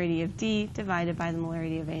molarity of D divided by the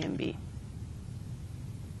molarity of A and B.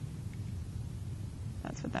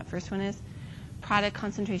 That's what that first one is. Product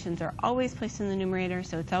concentrations are always placed in the numerator,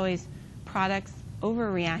 so it's always products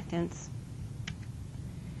over reactants.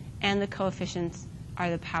 And the coefficients are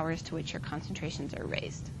the powers to which your concentrations are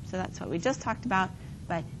raised. So that's what we just talked about,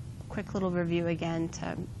 but quick little review again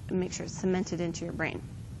to make sure it's cemented into your brain.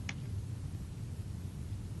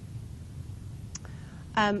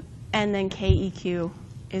 And then KEQ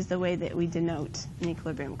is the way that we denote an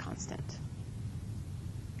equilibrium constant.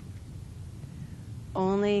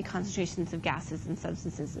 Only concentrations of gases and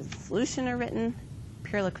substances in solution are written.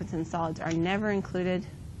 Pure liquids and solids are never included.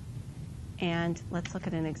 And let's look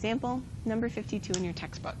at an example, number 52 in your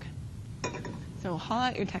textbook. So haul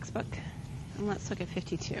out your textbook, and let's look at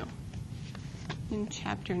 52 in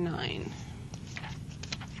chapter 9.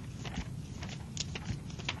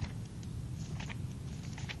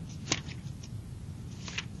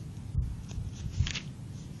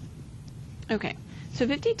 Okay, so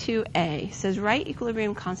 52A says write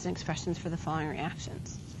equilibrium constant expressions for the following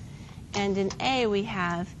reactions. And in A we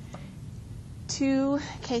have 2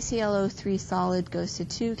 KClO3 solid goes to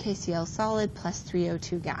 2 KCl solid plus 3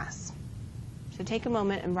 O2 gas. So take a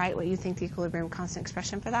moment and write what you think the equilibrium constant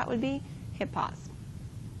expression for that would be. Hit pause.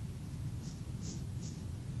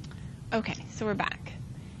 Okay, so we're back.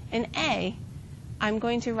 In A, I'm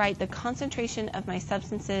going to write the concentration of my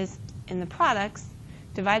substances in the products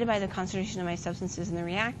divided by the concentration of my substances in the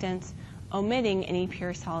reactants, omitting any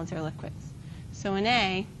pure solids or liquids. So in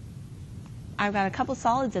A, I've got a couple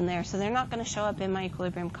solids in there, so they're not going to show up in my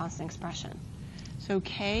equilibrium constant expression. So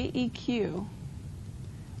KEQ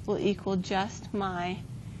will equal just my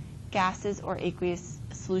gases or aqueous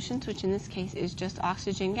solutions, which in this case is just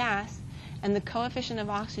oxygen gas, and the coefficient of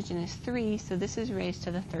oxygen is 3, so this is raised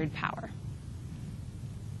to the third power.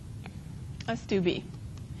 Let's do B.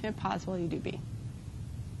 Hit pause while you do B.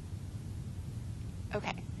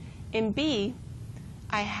 Okay, in B,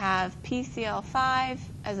 I have PCl5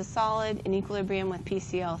 as a solid in equilibrium with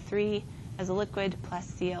PCl3 as a liquid plus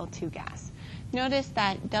Cl2 gas. Notice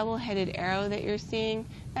that double-headed arrow that you're seeing,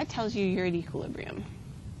 that tells you you're at equilibrium.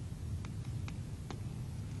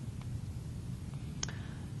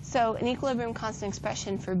 So an equilibrium constant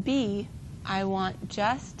expression for B, I want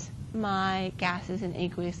just my gases in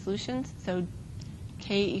aqueous solutions. So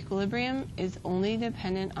K equilibrium is only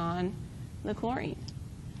dependent on the chlorine.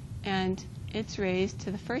 And it's raised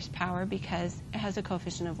to the first power because it has a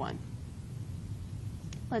coefficient of 1.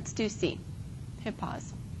 Let's do C. Hit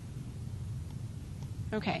pause.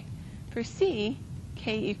 Okay, for C,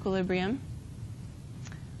 K equilibrium,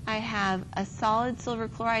 I have a solid silver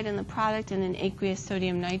chloride in the product and an aqueous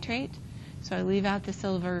sodium nitrate. So I leave out the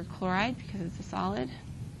silver chloride because it's a solid.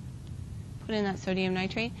 Put in that sodium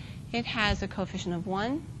nitrate. It has a coefficient of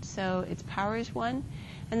 1, so its power is 1.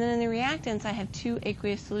 And then in the reactants, I have 2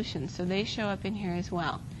 aqueous solutions, so they show up in here as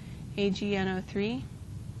well. AgNO3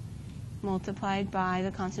 multiplied by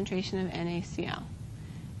the concentration of NaCl.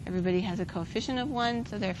 Everybody has a coefficient of 1,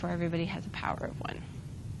 so therefore everybody has a power of 1.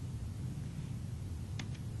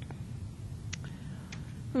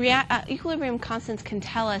 Equilibrium constants can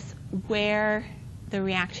tell us where the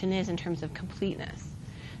reaction is in terms of completeness.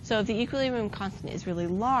 So if the equilibrium constant is really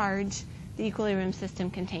large, the equilibrium system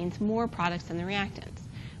contains more products than the reactants,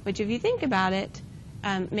 which if you think about it,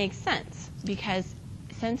 makes sense, because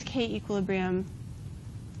since K equilibrium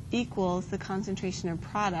equals the concentration of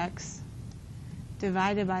products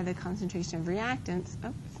divided by the concentration of reactants,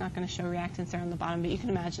 oh, it's not going to show reactants there on the bottom, but you can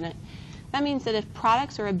imagine it. That means that if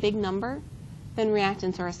products are a big number, then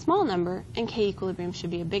reactants are a small number, and K equilibrium should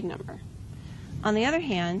be a big number. On the other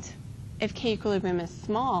hand, if K equilibrium is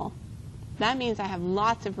small, that means I have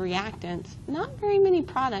lots of reactants, not very many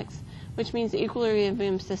products, which means the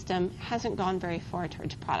equilibrium system hasn't gone very far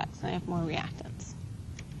towards products, and I have more reactants.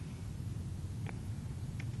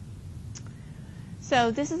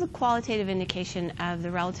 So this is a qualitative indication of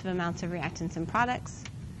the relative amounts of reactants and products,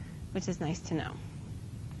 which is nice to know.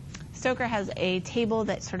 Stoker has a table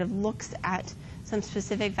that sort of looks at some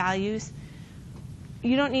specific values.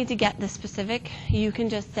 you don't need to get this specific. You can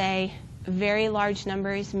just say very large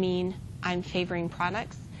numbers mean I'm favoring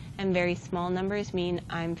products, and very small numbers mean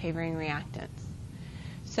I'm favoring reactants.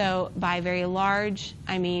 So by very large,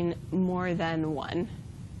 I mean more than 1,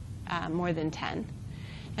 more than 10.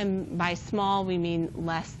 And by small, we mean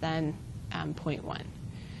less than 0.1.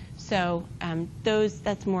 So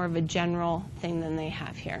that's more of a general thing than they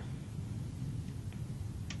have here.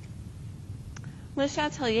 Le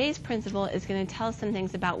Chatelier's principle is going to tell us some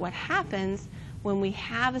things about what happens when we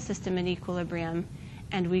have a system in equilibrium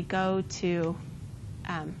and we go to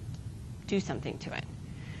do something to it.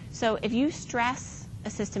 So if you stress a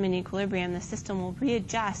system in equilibrium, the system will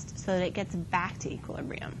readjust so that it gets back to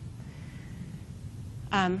equilibrium.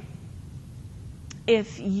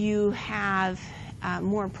 If you have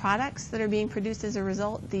more products that are being produced as a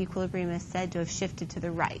result, the equilibrium is said to have shifted to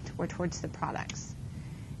the right or towards the products.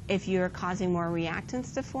 If you're causing more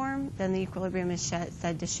reactants to form, then the equilibrium is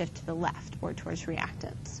said to shift to the left or towards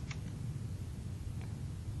reactants.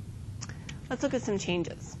 Let's look at some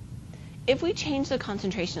changes. If we change the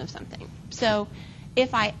concentration of something, so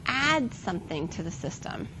if I add something to the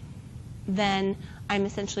system, then I'm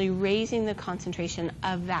essentially raising the concentration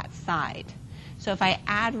of that side. So if I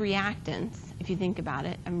add reactants, if you think about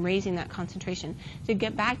it, I'm raising that concentration. To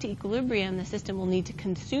get back to equilibrium, the system will need to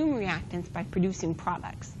consume reactants by producing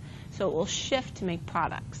products. So it will shift to make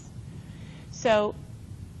products. So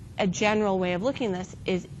a general way of looking at this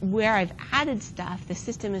is where I've added stuff, the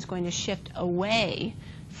system is going to shift away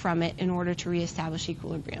from it in order to reestablish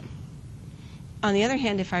equilibrium. On the other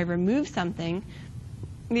hand, if I remove something,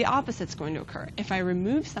 the opposite's going to occur. If I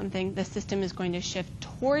remove something, the system is going to shift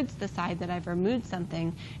towards the side that I've removed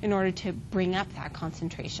something in order to bring up that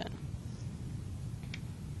concentration.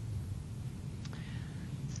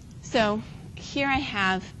 So here I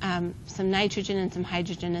have some nitrogen and some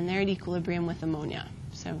hydrogen, and they're at equilibrium with ammonia.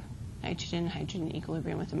 So nitrogen and hydrogen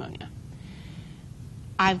equilibrium with ammonia.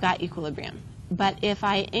 I've got equilibrium. But if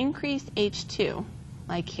I increase H2,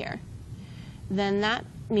 like here, then that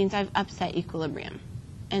means I've upset equilibrium.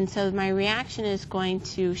 And so my reaction is going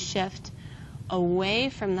to shift away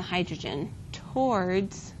from the hydrogen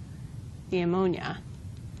towards the ammonia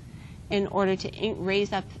in order to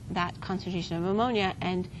raise up that concentration of ammonia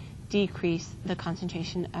and decrease the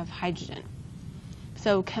concentration of hydrogen.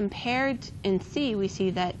 So compared in C, we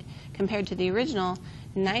see that compared to the original,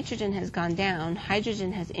 nitrogen has gone down,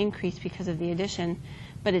 hydrogen has increased because of the addition,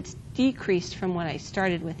 but it's decreased from what I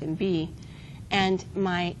started with in B, and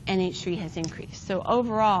my NH3 has increased. So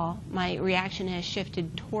overall, my reaction has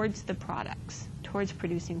shifted towards the products, towards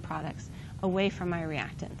producing products, away from my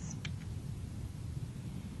reactants.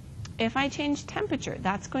 If I change temperature,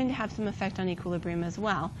 that's going to have some effect on equilibrium as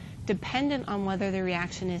well, dependent on whether the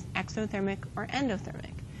reaction is exothermic or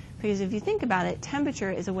endothermic. Because if you think about it, temperature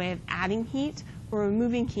is a way of adding heat or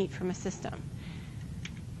removing heat from a system.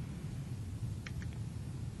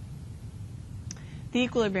 The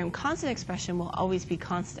equilibrium constant expression will always be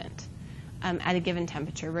constant at a given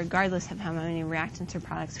temperature, regardless of how many reactants or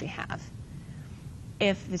products we have.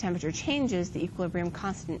 If the temperature changes, the equilibrium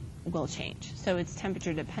constant will change. So it's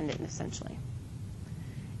temperature dependent, essentially.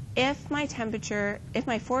 If my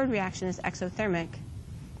forward reaction is exothermic,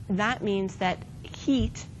 that means that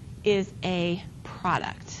heat is a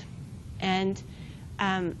product. And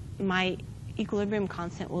my equilibrium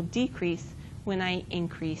constant will decrease when I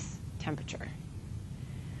increase temperature.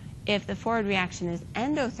 If the forward reaction is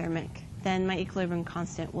endothermic, then my equilibrium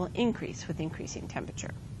constant will increase with increasing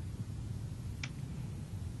temperature.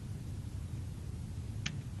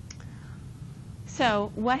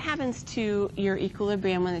 So what happens to your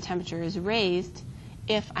equilibrium when the temperature is raised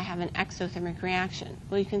if I have an exothermic reaction?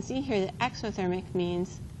 Well, you can see here that exothermic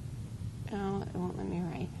means, oh, it won't let me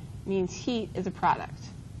write, means heat is a product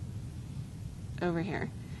over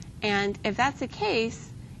here. And if that's the case,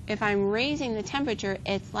 if I'm raising the temperature,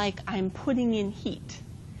 it's like I'm putting in heat.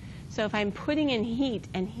 So if I'm putting in heat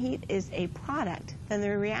and heat is a product, then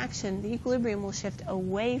the reaction, the equilibrium will shift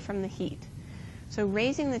away from the heat. So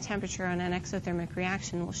raising the temperature on an exothermic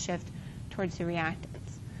reaction will shift towards the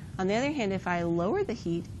reactants. On the other hand, if I lower the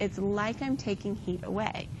heat, it's like I'm taking heat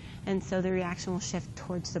away. And so the reaction will shift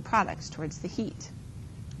towards the products, towards the heat.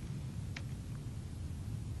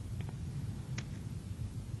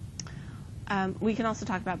 We can also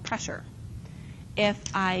talk about pressure. If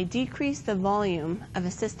I decrease the volume of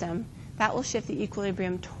a system, that will shift the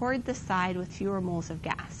equilibrium toward the side with fewer moles of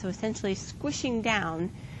gas. So essentially, squishing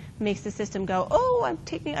down makes the system go, oh,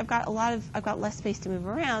 I've got less space to move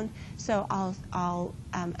around, so I'll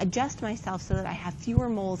adjust myself so that I have fewer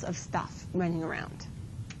moles of stuff running around.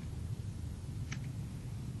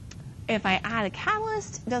 If I add a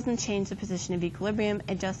catalyst, it doesn't change the position of equilibrium.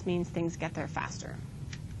 It just means things get there faster.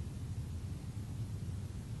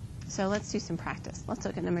 So let's do some practice. Let's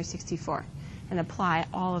look at number 64 and apply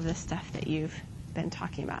all of this stuff that you've been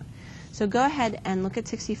talking about. So go ahead and look at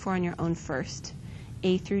 64 on your own first,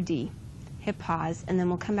 A through D. Hit pause, and then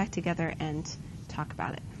we'll come back together and talk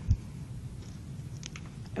about it.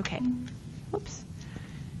 Okay. Whoops.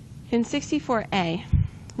 In 64A,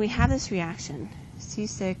 we have this reaction,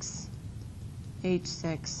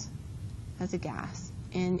 C6H6 as a gas,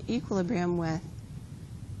 in equilibrium with,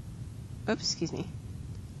 plus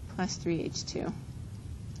 3H2,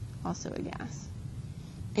 also a gas,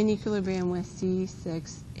 in equilibrium with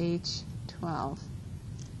C6H12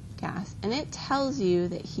 gas. And it tells you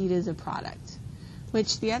that heat is a product,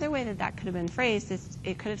 which the other way that that could have been phrased is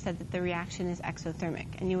it could have said that the reaction is exothermic,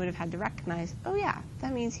 and you would have had to recognize, oh yeah,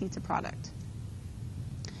 that means heat's a product.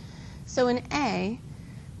 So in A,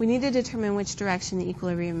 we need to determine which direction the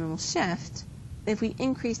equilibrium will shift if we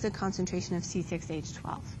increase the concentration of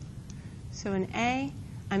C6H12. So in A,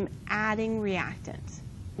 I'm adding reactant.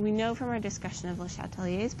 We know from our discussion of Le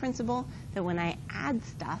Chatelier's principle that when I add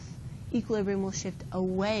stuff, equilibrium will shift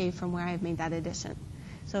away from where I've made that addition.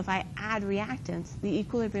 So if I add reactants, the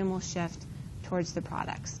equilibrium will shift towards the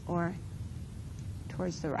products, or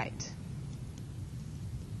towards the right.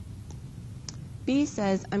 B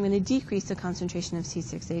says I'm going to decrease the concentration of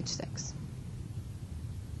C6H6.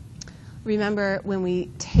 Remember, when we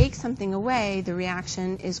take something away, the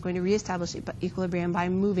reaction is going to reestablish equilibrium by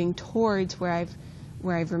moving towards where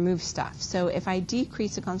I've removed stuff. So if I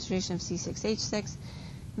decrease the concentration of C6H6,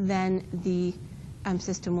 then the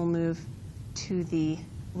system will move to the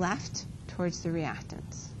left towards the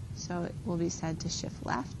reactants. So it will be said to shift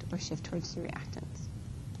left or shift towards the reactants.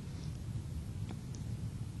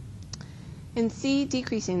 In C,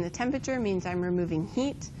 decreasing the temperature means I'm removing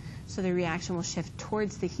heat. So the reaction will shift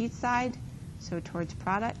towards the heat side, so towards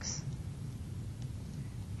products.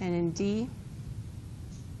 And in D,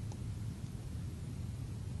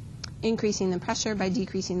 increasing the pressure by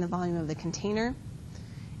decreasing the volume of the container.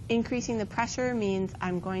 Increasing the pressure means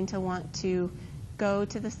I'm going to want to go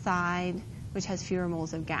to the side which has fewer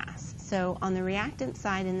moles of gas. So on the reactant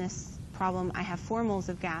side in this problem, I have 4 moles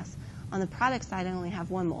of gas. On the product side, I only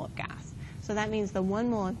have 1 mole of gas. So that means the 1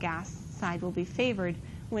 mole of gas side will be favored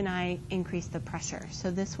when I increase the pressure.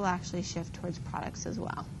 So this will actually shift towards products as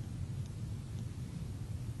well.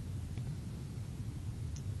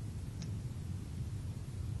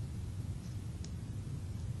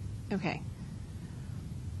 Okay.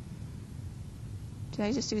 Did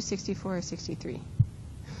I just do 64 or 63?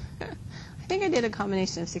 I think I did a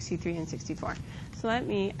combination of 63 and 64. So let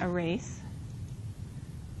me erase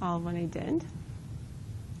all of what I did,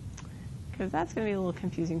 because that's going to be a little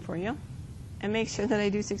confusing for you. And make sure that I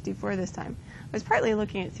do 64 this time. I was partly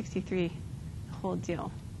looking at 63, the whole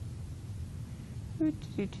deal.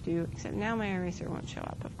 Except now my eraser won't show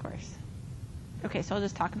up, of course. Okay, so I'll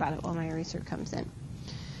just talk about it while my eraser comes in.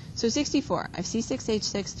 So 64, I have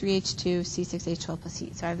C6H6, 3H2, C6H12 plus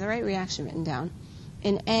heat. So I have the right reaction written down.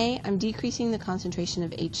 In A, I'm decreasing the concentration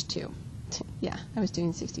of H2. Yeah, I was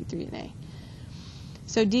doing 63 in A.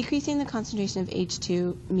 So decreasing the concentration of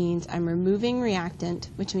H2 means I'm removing reactant,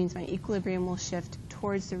 which means my equilibrium will shift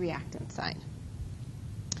towards the reactant side.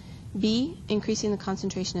 B, increasing the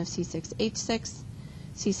concentration of C6H6.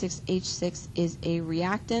 C6H6 is a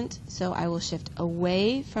reactant, so I will shift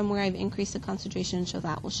away from where I've increased the concentration, so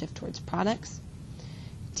that will shift towards products.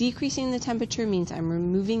 Decreasing the temperature means I'm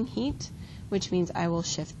removing heat, which means I will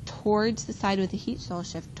shift towards the side with the heat, so I'll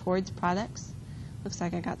shift towards products. Looks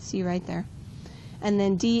like I got C right there. And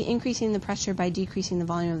then D, increasing the pressure by decreasing the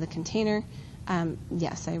volume of the container.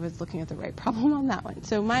 Yes, I was looking at the right problem on that one.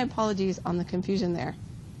 So my apologies on the confusion there.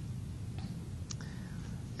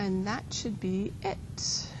 And that should be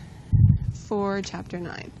it for Chapter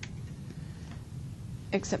 9.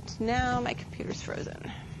 Except now my computer's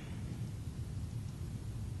frozen.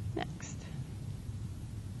 Next.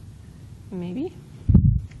 Maybe?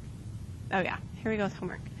 Oh yeah, here we go with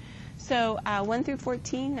homework. So 1 through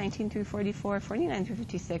 14, 19 through 44, 49 through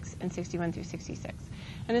 56, and 61 through 66.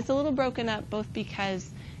 And it's a little broken up both because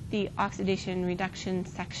the oxidation reduction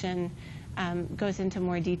section goes into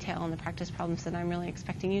more detail in the practice problems that I'm really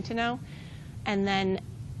expecting you to know. And then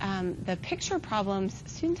the picture problems,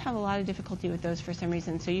 students have a lot of difficulty with those for some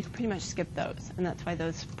reason, so you can pretty much skip those, and that's why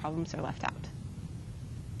those problems are left out.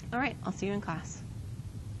 All right, I'll see you in class.